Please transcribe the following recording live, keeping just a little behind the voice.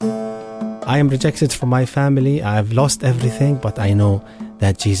I am rejected from my family. I've lost everything, but I know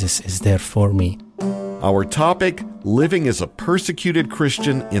that Jesus is there for me. Our topic, living as a persecuted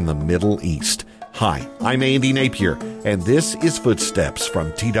Christian in the Middle East. Hi, I'm Andy Napier, and this is Footsteps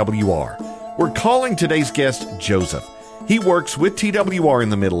from TWR. We're calling today's guest Joseph. He works with TWR in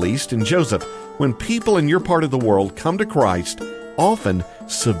the Middle East. And Joseph, when people in your part of the world come to Christ, often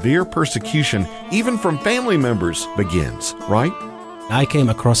severe persecution, even from family members, begins, right? I came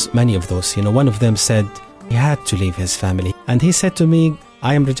across many of those. One of them said he had to leave his family. And he said to me,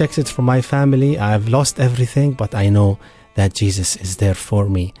 I am rejected from my family. I've lost everything, but I know that Jesus is there for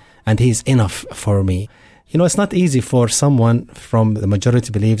me. And He's enough for me. It's not easy for someone from the majority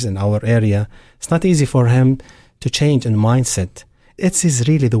beliefs in our area. It's not easy for him to change in mindset. It is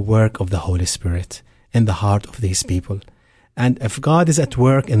really the work of the Holy Spirit in the heart of these people. And if God is at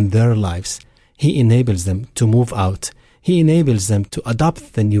work in their lives, He enables them to move out. He enables them to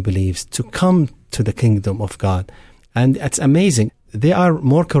adopt the new beliefs, to come to the kingdom of God. And it's amazing. They are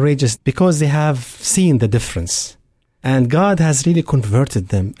more courageous because they have seen the difference. And God has really converted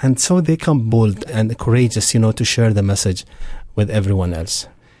them. And so they come bold and courageous, to share the message with everyone else.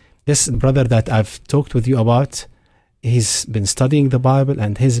 This brother that I've talked with you about, he's been studying the Bible,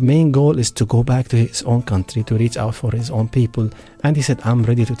 and his main goal is to go back to his own country, to reach out for his own people. And he said, I'm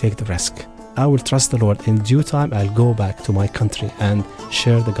ready to take the risk. I will trust the Lord. In due time, I'll go back to my country and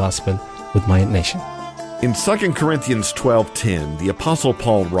share the gospel with my nation. In 2 Corinthians 12:10, the Apostle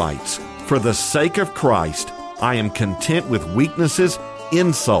Paul writes, For the sake of Christ, I am content with weaknesses,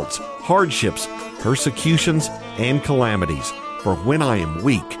 insults, hardships, persecutions, and calamities. For when I am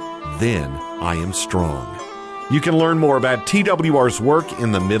weak, then I am strong. You can learn more about TWR's work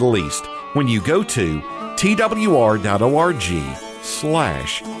in the Middle East when you go to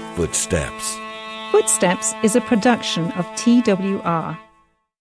twr.org/footsteps. Footsteps is a production of TWR.